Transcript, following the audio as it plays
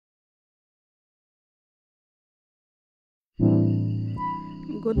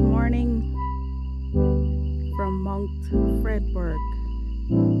Good morning from Mount Fredberg.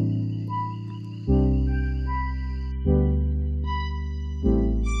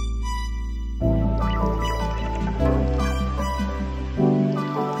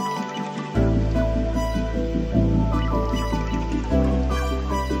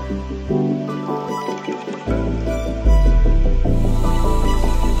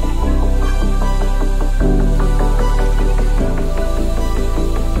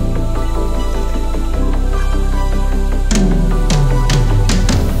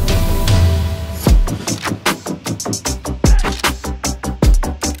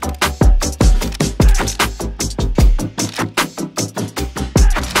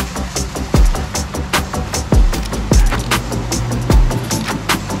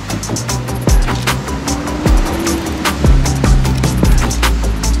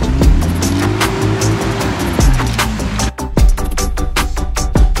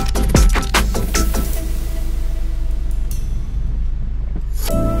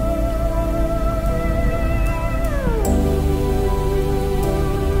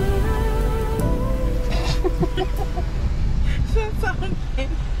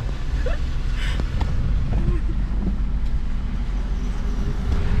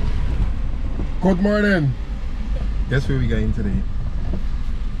 Good morning. Guess where we going today?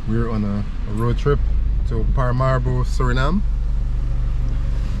 We're on a road trip to Paramaribo, Suriname.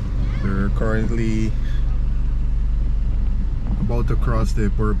 We're currently about to cross the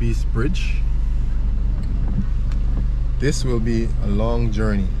Paramaribo bridge. This will be a long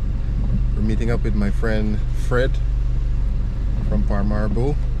journey. We're meeting up with my friend Fred from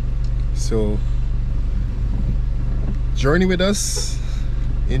Paramaribo. So journey with us,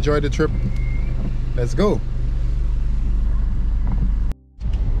 enjoy the trip. Let's go.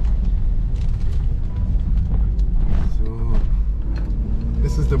 So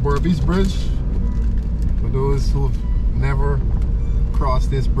this is the Paramaribo bridge. For those who've never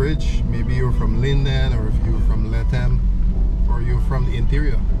crossed this bridge, maybe you're from Linden, or if you're from Latam, or you're from the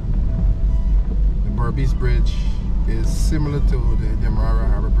interior. The Paramaribo bridge is similar to the Demerara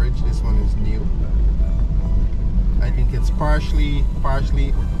Harbor Bridge. This one is new. I think it's partially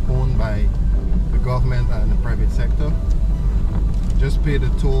owned by the government and the private sector. Just pay the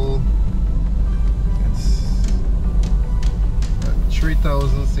toll. It's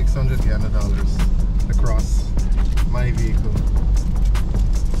 3,600 Guyana dollars across my vehicle.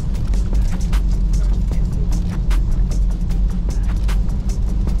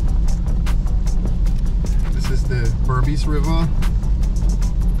 This is the Paramaribo River,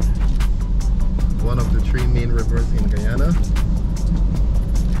 one of the 3 main rivers in Guyana.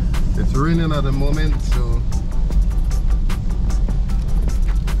 It's raining at the moment, so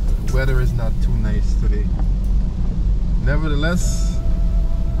the weather is not too nice today. Nevertheless,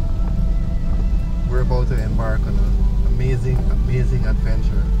 we're about to embark on an amazing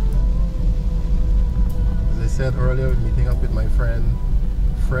adventure. As I said earlier, we're meeting up with my friend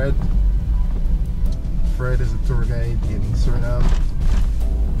Fred. Fred is a tour guide in Suriname,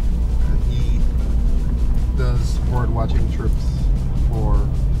 and he does bird watching trips for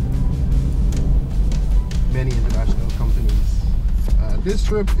many international companies. This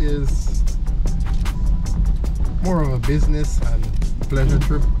trip is more of a business and pleasure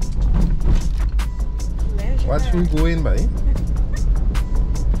trip. Watch who going by.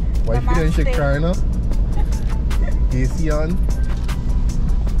 Wifey then she crying up. AC on.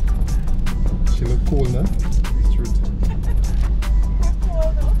 She look cool now. It's true.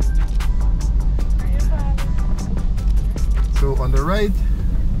 So on the right,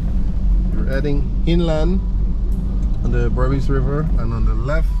 we're heading inland on the Paramaribo River, and on the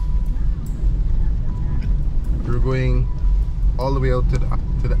left we're going all the way out to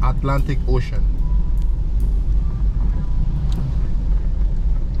the Atlantic Ocean.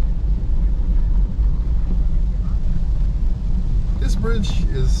 This bridge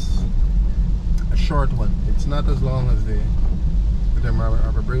is a short one. It's not as long as the Demerara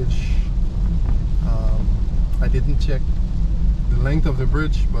Harbor Bridge. I didn't check the length of the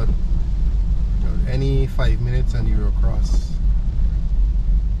bridge, but any 5 minutes and you're across.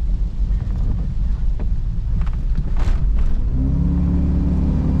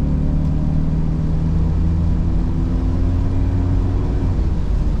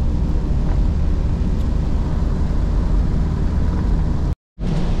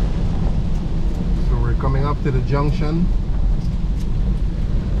 So we're coming up to the junction.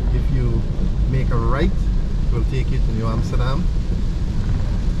 If you make a right, it will take you to New Amsterdam.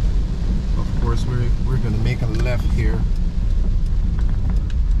 Of course, we're going to make a left here.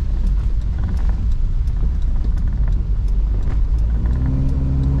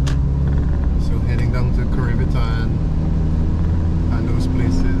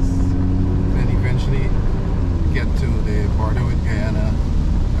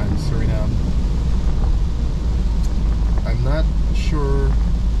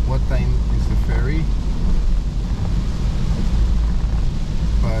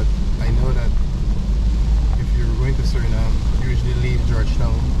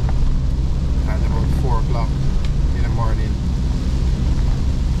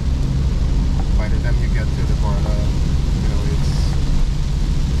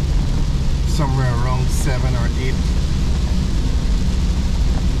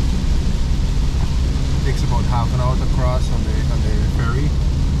 about half an hour to cross on the ferry,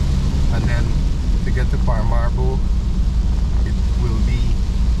 and then to get to Paramaribo it will be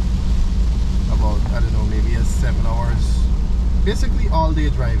about, I don't know, maybe 7 hours, basically all day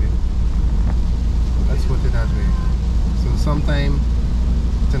driving. Let's put it that way. So sometime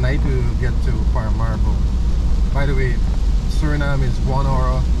tonight we will get to Paramaribo. By the way, Suriname is 1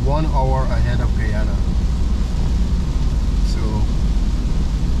 hour ahead of Guyana. So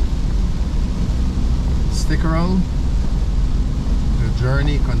stick around, the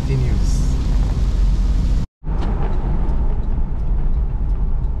journey continues.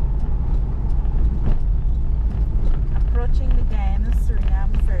 Approaching the Guyana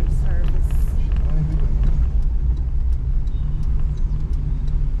Suriname ferry service.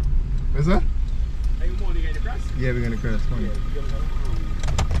 Where's that? Yeah, we're gonna cross. Come on.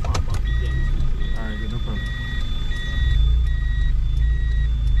 Alright, good, no problem.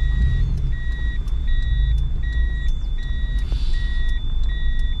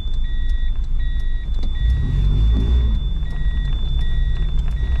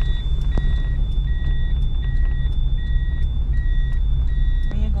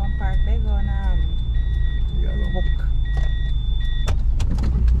 When you go and park, they're gonna book.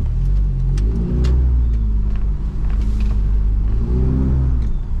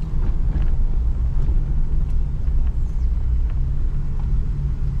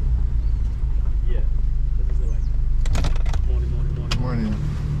 Morning.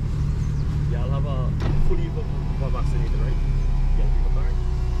 Y'all have a fully vaccinated, right? You have a card.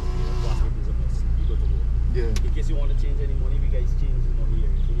 You go to go. Yeah. In case you want to change any money, we guys change the money here.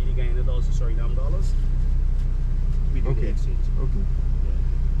 If you need the Guyana dollars to Suriname dollars, we do the exchange. Okay.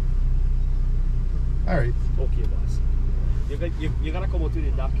 Yeah. Alright. Okay, boss. You gotta come out with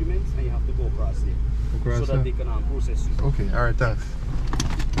the documents and you have to go across there. So that they can process you. Okay, alright, thanks.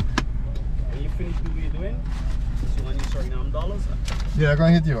 When you finish doing what you're doing, you want your Suriname dollars? Yeah, I'm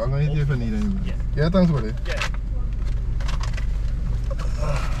gonna hit you. I'm gonna hit you if I need anything. Yeah. Yeah, thanks, buddy. Yeah.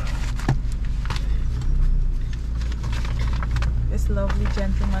 This lovely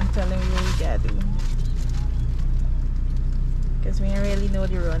gentleman telling me what we gotta do. Because we ain't really know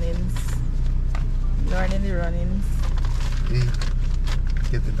the runnings. Learning the runnings. Hey,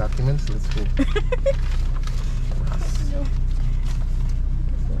 get the documents, let's go.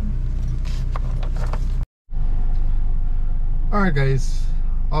 Alright guys,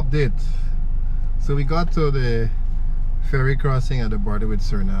 update. So we got to the ferry crossing at the border with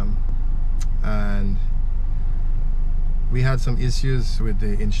Suriname, and we had some issues with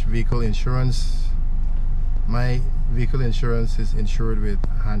the vehicle insurance. My vehicle insurance is insured with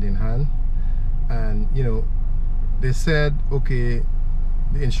Hand in Hand, and you know, they said okay,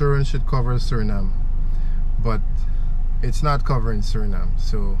 the insurance should cover Suriname, but it's not covering Suriname,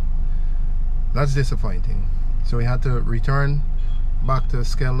 so that's disappointing. So we had to return back to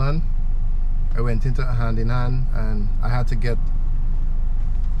Skelland. I went into Hand in Hand and I had to get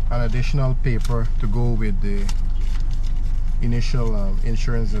an additional paper to go with the initial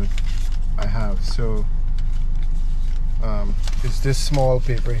insurance that I have. So it's this small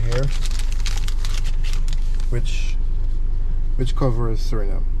paper here which covers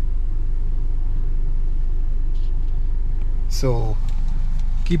Suriname. So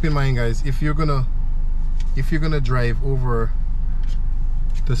keep in mind guys, if you're gonna drive over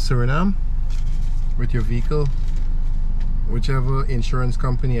to Suriname with your vehicle, whichever insurance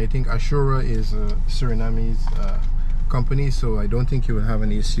company, I think Assura is a Surinamese company, so I don't think you will have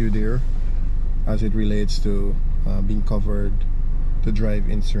an issue there as it relates to being covered to drive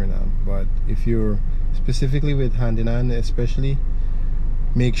in Suriname. But if you're specifically with Hand in Hand, especially,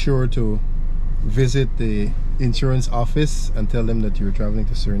 make sure to visit the insurance office and tell them that you're traveling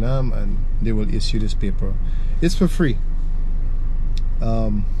to Suriname, and they will issue this paper. It's for free.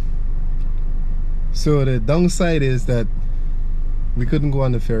 So the downside is that we couldn't go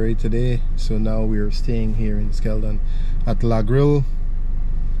on the ferry today, so now we're staying here in Skelland at La Grille.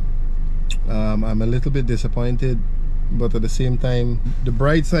 I'm a little bit disappointed, but at the same time, the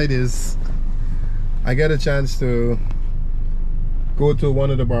bright side is I get a chance to go to one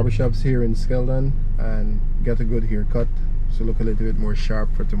of the barbershops here in Skelland and get a good haircut, so look a little bit more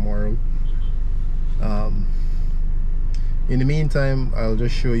sharp for tomorrow. In the meantime, I'll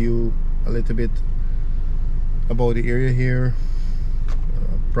just show you a little bit about the area here,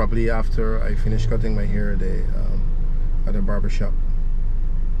 probably after I finish cutting my hair at the barbershop.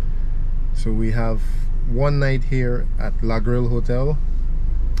 So we have one night here at La Grille Hotel,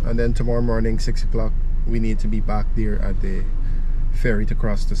 and then tomorrow morning 6 o'clock we need to be back there at the ferry to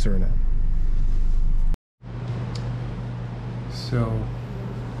cross to Suriname. So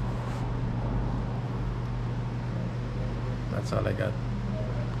That's all I got.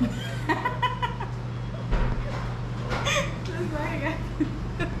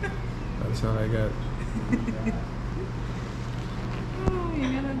 That's all I got. Oh, you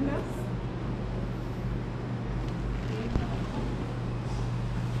got a glass?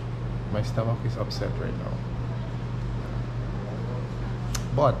 My stomach is upset right now.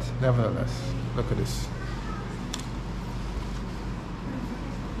 But nevertheless, look at this.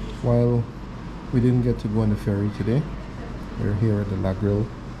 While we didn't get to go on the ferry today, we're here at the La Grille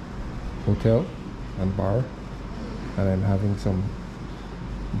Hotel and Bar, and I'm having some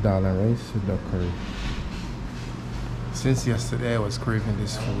dal and rice with duck curry. Since yesterday I was craving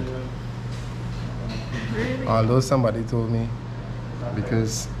this food. Really? Although somebody told me,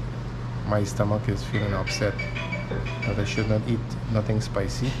 because my stomach is feeling upset, that I should not eat nothing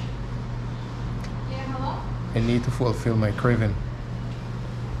spicy. I need to fulfill my craving.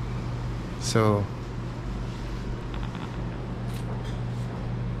 So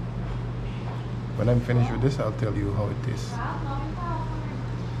when I'm finished with this, I'll tell you how it tastes.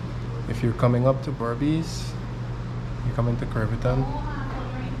 If you're coming up to Barbies, you're coming to Curviton,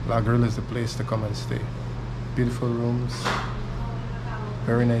 La Grille is the place to come and stay. Beautiful rooms,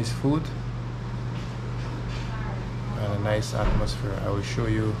 very nice food, and a nice atmosphere. I will show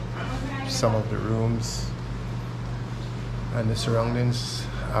you some of the rooms and the surroundings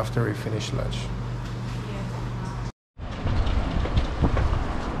after we finish lunch.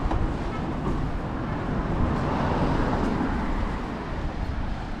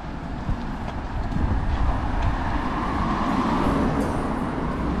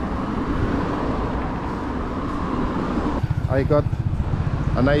 I got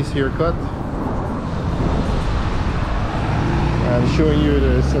a nice haircut and showing you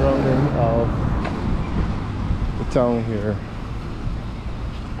the surrounding of the town here.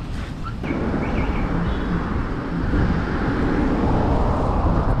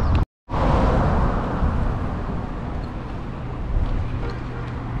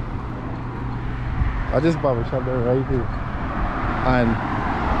 I just barbershop there right here, and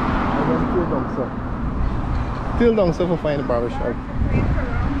I went to Till down so for find a barbershop.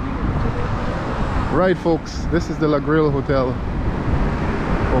 Right folks, this is the La Grille Hotel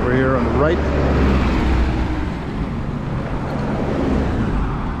over here on the right.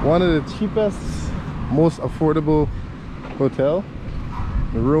 One of the cheapest, most affordable hotel.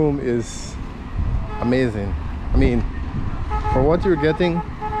 The room is amazing. I mean, for what you're getting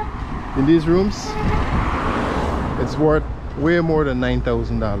in these rooms, it's worth way more than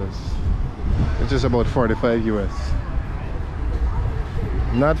 $9,000. It's just about 45 US.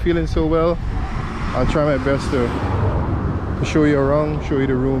 Not feeling so well. I'll try my best to show you around, show you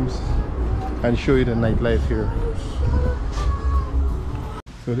the rooms, and show you the nightlife here.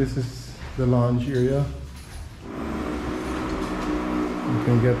 So this is the lounge area. You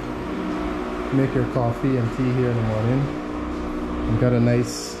can make your coffee and tea here in the morning. We've got a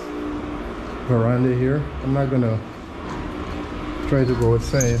nice veranda here. I'm not gonna try to go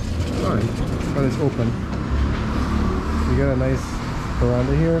outside, but it's open. You got a nice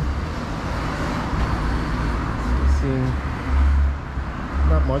veranda here. Seeing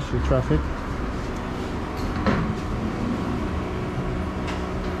not much the traffic.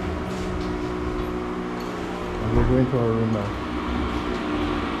 And we're going to our room now.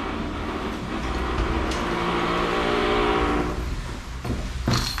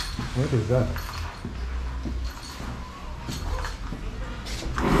 What is that?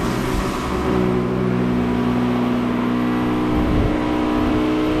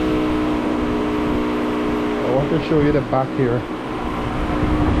 To show you the back here.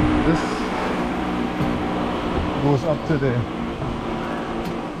 This goes up to the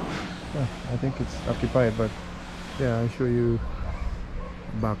I think it's occupied, but yeah, I'll show you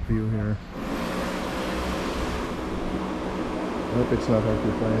back view here. I hope it's not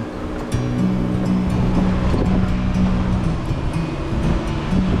occupied.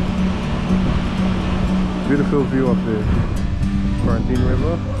 Beautiful view of the Quarantine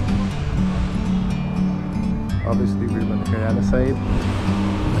River. Obviously we're on the Guyana side,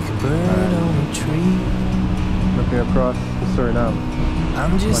 like a bird on a tree, looking across the Suriname.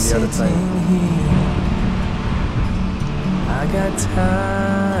 I'm just on the other sitting side. here. I got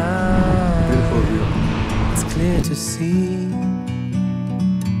time. Beautiful view. It's clear to see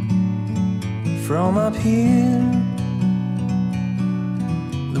from up here.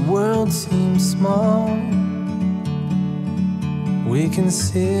 The world seems small. We can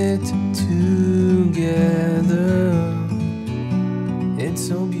sit together. It's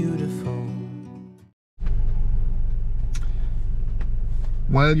so beautiful.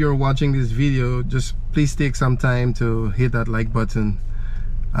 while you're watching this video, just please take some time to hit that like button,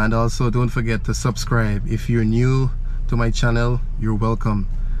 and also don't forget to subscribe. If you're new to my channel, you're welcome.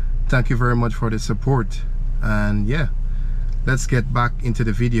 Thank you very much for the support, and yeah, let's get back into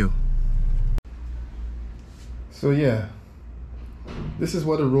the video. So yeah, this is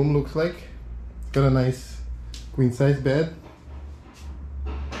what a room looks like. Got a nice queen size bed.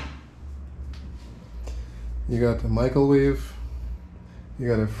 You got a microwave, you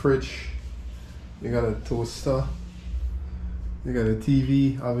got a fridge, you got a toaster, you got a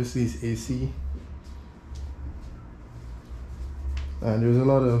TV, obviously it's AC, and there's a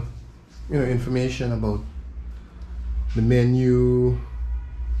lot of information about the menu,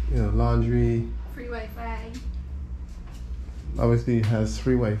 laundry. Free Wi-Fi. Obviously it has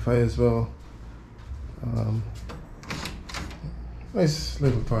free Wi-Fi as well. Nice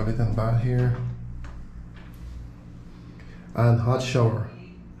little toilet and bath here, and hot shower.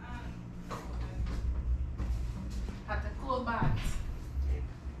 Had a cool bath.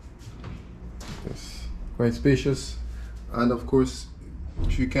 It's quite spacious, and of course,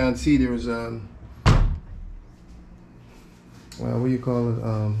 if you can't see, there's well, what do you call it?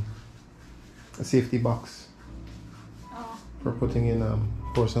 A safety box for putting in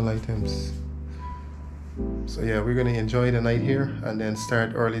personal items. So yeah, we're gonna enjoy the night here and then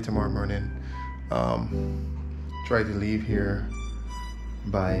start early tomorrow morning. Try to leave here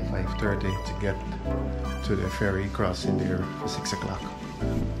by 5:30 to get to the ferry crossing there for 6 o'clock.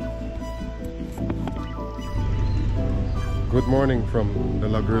 Good morning from the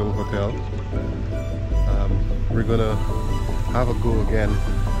La Grille Hotel. We're gonna have a go again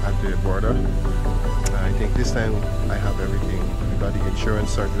at the border. I think this time I have everything. I got the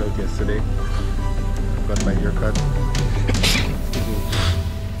insurance sorted out yesterday. Got my haircut.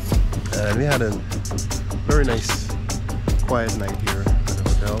 And we had a very nice quiet night here at the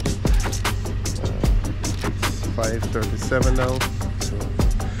hotel. It's 5:37 now, so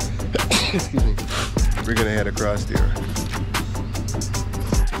excuse me. We're gonna head across there.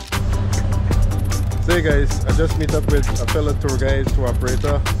 So hey guys, I just meet up with a fellow tour guide, tour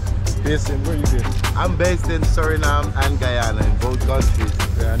operator. Based in, where you been? I'm based in Suriname and Guyana, in both countries.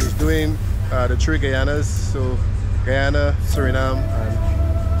 Yeah, and he's doing the 3 Guyanas, so Guyana, Suriname,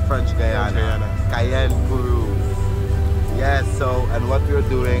 and French Guyana, Cayenne, Peru. Yes, so, and what we're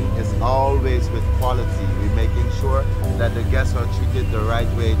doing is always with quality. We're making sure that the guests are treated the right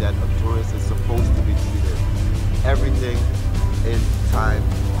way that a tourist is supposed to be treated. Everything in time,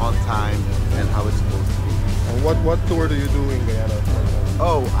 on time, and how it's supposed to be. And what tour do you do in Guyana?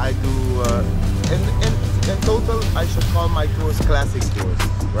 Oh, I do, in total, I should call my tours classic tours,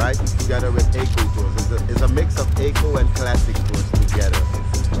 right? Together with eco tours. It's a mix of eco and classic tours together,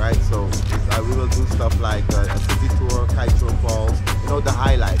 right? So we will do stuff like a city tour, Kite Falls, the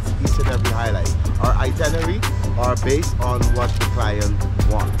highlights, each and every highlight. Our itinerary are based on what the client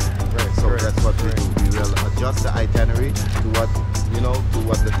wants. Right, so that's what we do. We will adjust the itinerary to what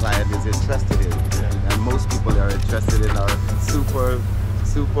the client is interested in. Yeah. And most people are interested in our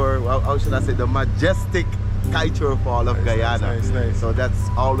super, well, how should I say, the majestic Kite Fall of Guyana. Nice. So that's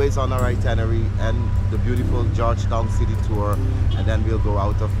always on our itinerary, and the beautiful Georgetown City tour, and then we'll go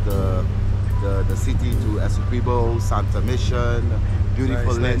out of the city to Essequibo, Santa Mission,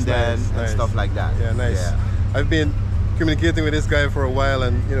 beautiful Linden, and stuff like that. Yeah, nice. Yeah. I've been communicating with this guy for a while,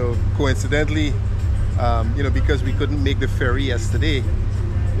 and coincidentally, because we couldn't make the ferry yesterday,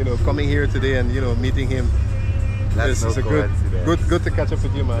 coming here today and meeting him. That's it's no good to catch up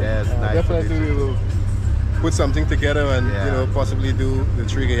with you, man. Yes, nice. Definitely we will put something together and possibly do the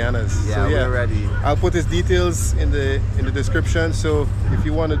 3 Guyanas. Yeah, so, we're ready. I'll put his details in the description. So if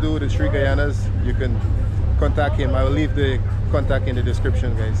you want to do the 3 Guyanas, you can contact him. I will leave the contact in the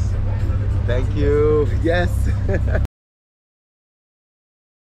description, guys. Thank you. Yes.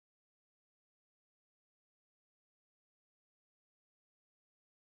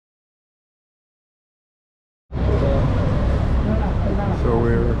 So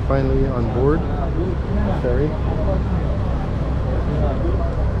we're finally on board the ferry.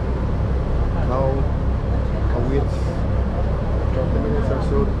 Now await 30 minutes or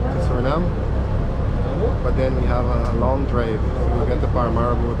so to Suriname, but then we have a long drive. So we'll get to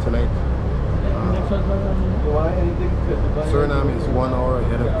Paramaribo tonight. Suriname is 1 hour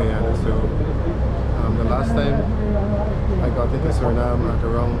ahead of Guyana, so the last time I got into Suriname at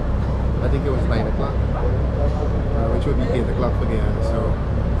around, I think it was 9 o'clock, which would be 8 o'clock for Guyana. So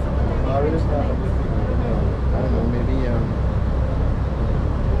I don't know, maybe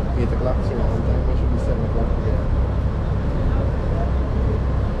 8 o'clock Suriname time, which would be 7 o'clock for Guyana.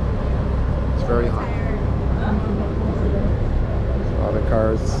 It's very hot. A lot of cars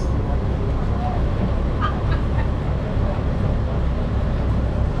cars.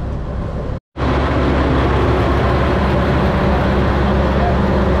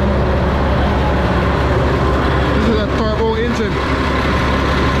 This is a turbo engine.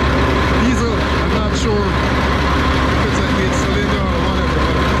 Diesel, I'm not sure if it's an 8-cylinder or whatever,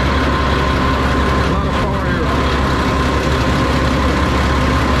 but a lot of power here.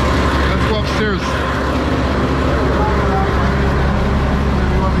 Let's go upstairs.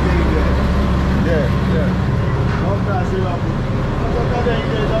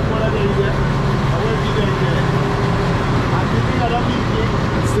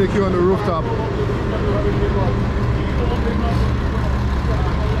 Let's take you on the rooftop.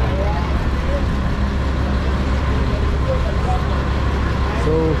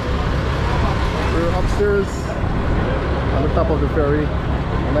 So we're upstairs on the top of the ferry,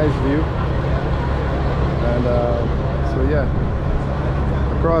 a nice view. And so yeah,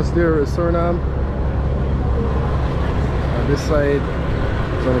 across there is Suriname. On this side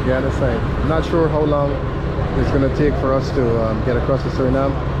is on the Guyana side. I'm not sure how long it's going to take for us to get across to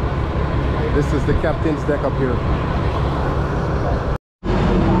Suriname. This is the captain's deck up here.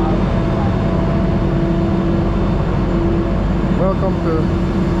 Welcome to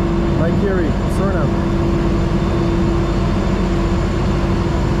Suriname.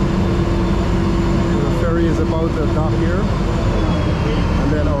 The ferry is about to dock here,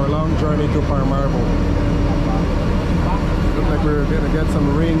 and then our long journey to Paramaribo. Looks like we're going to get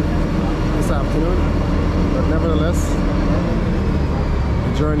some rain this afternoon, but nevertheless,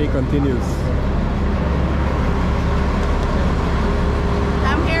 the journey continues.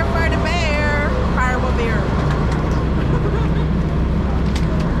 I'm here for the bear, Paramaribo bear.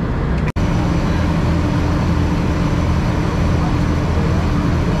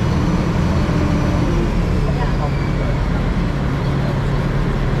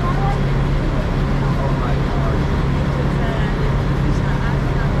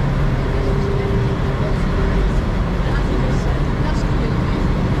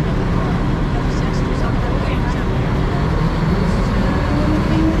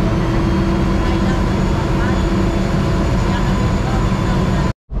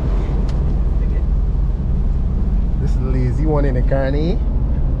 In the carny,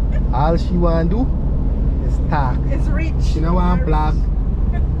 all she want to do is talk. It's rich. She don't want black.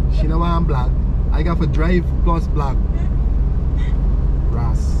 She don't want black. I got for drive plus black.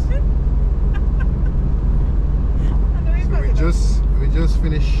 Ras. So we just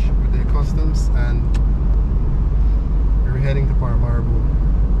finished with the customs and we're heading to Paramaribo.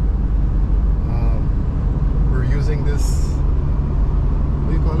 We're using this,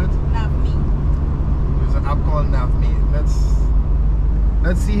 what do you call it? Navme. There's an app called Navme.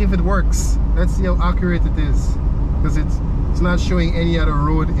 Let's see if it works. Let's see how accurate it is, because it's not showing any other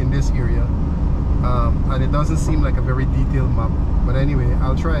road in this area, and it doesn't seem like a very detailed map. But anyway,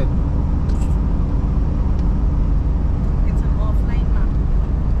 I'll try it. It's an offline map.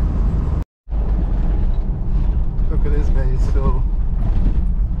 Look at this, guys. So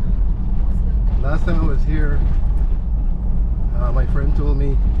last time I was here, my friend told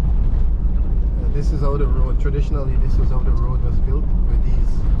me this is how the road, traditionally this was how the road was built, with these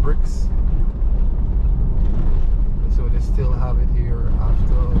bricks. And so they still have it here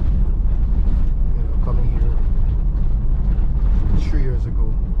after, you know, coming here 3 years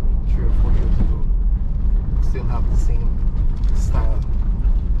ago, 3 or 4 years ago. Still have the same style.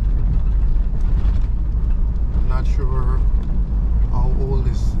 I'm not sure how old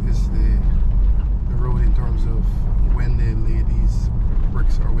is the road in terms of when they laid these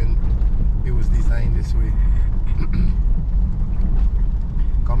bricks, or when it was designed this way.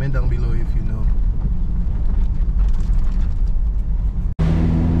 Comment down below if you know.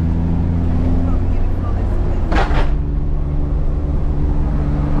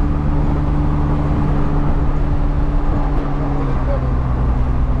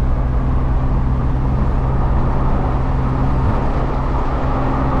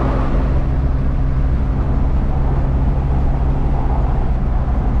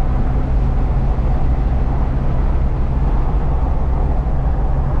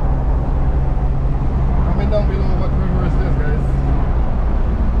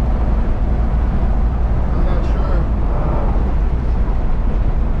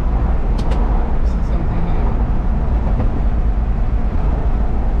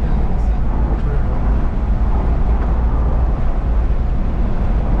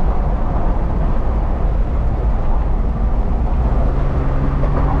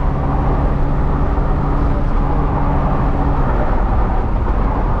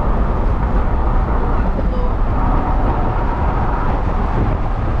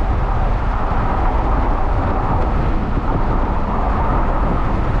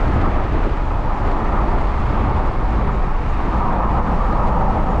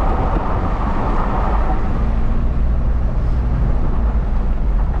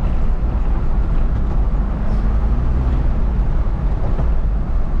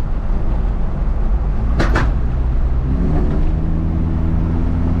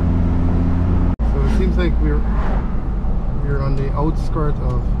 outskirts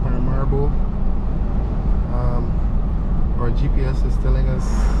of Paramaribo. Our GPS is telling us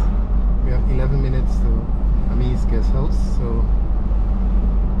we have 11 minutes to Ami's guest house, so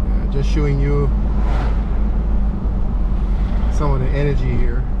just showing you some of the energy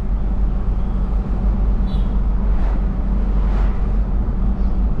here.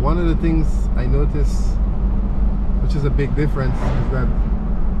 One of the things I noticed, which is a big difference, is that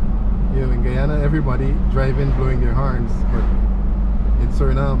in Guyana everybody driving blowing their horns, but in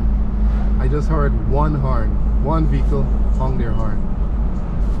Suriname I just heard one horn, one vehicle honk their horn.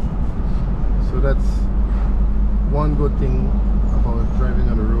 So that's one good thing about driving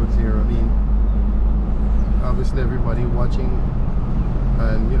on the roads here. I mean, obviously everybody watching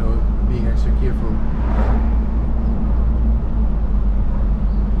and being extra careful.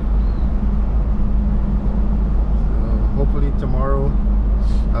 So hopefully tomorrow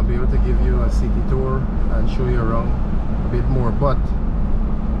I'll be able to give you a city tour and show you around a bit more, but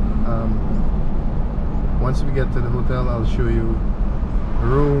once we get to the hotel I'll show you the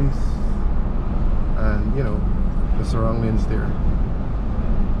rooms and the surroundings there.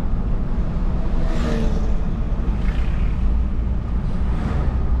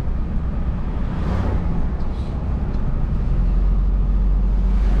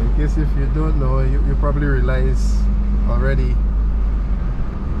 In case if you don't know, you probably realize already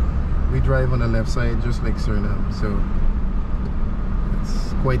we drive on the left side just like Suriname, so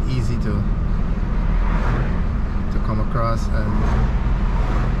it's quite easy to come across. And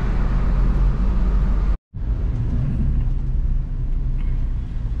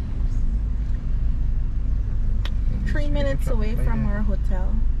 3 minutes away from our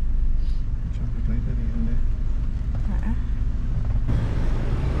hotel.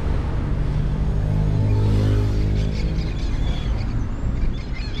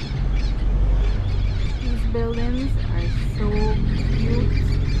 These buildings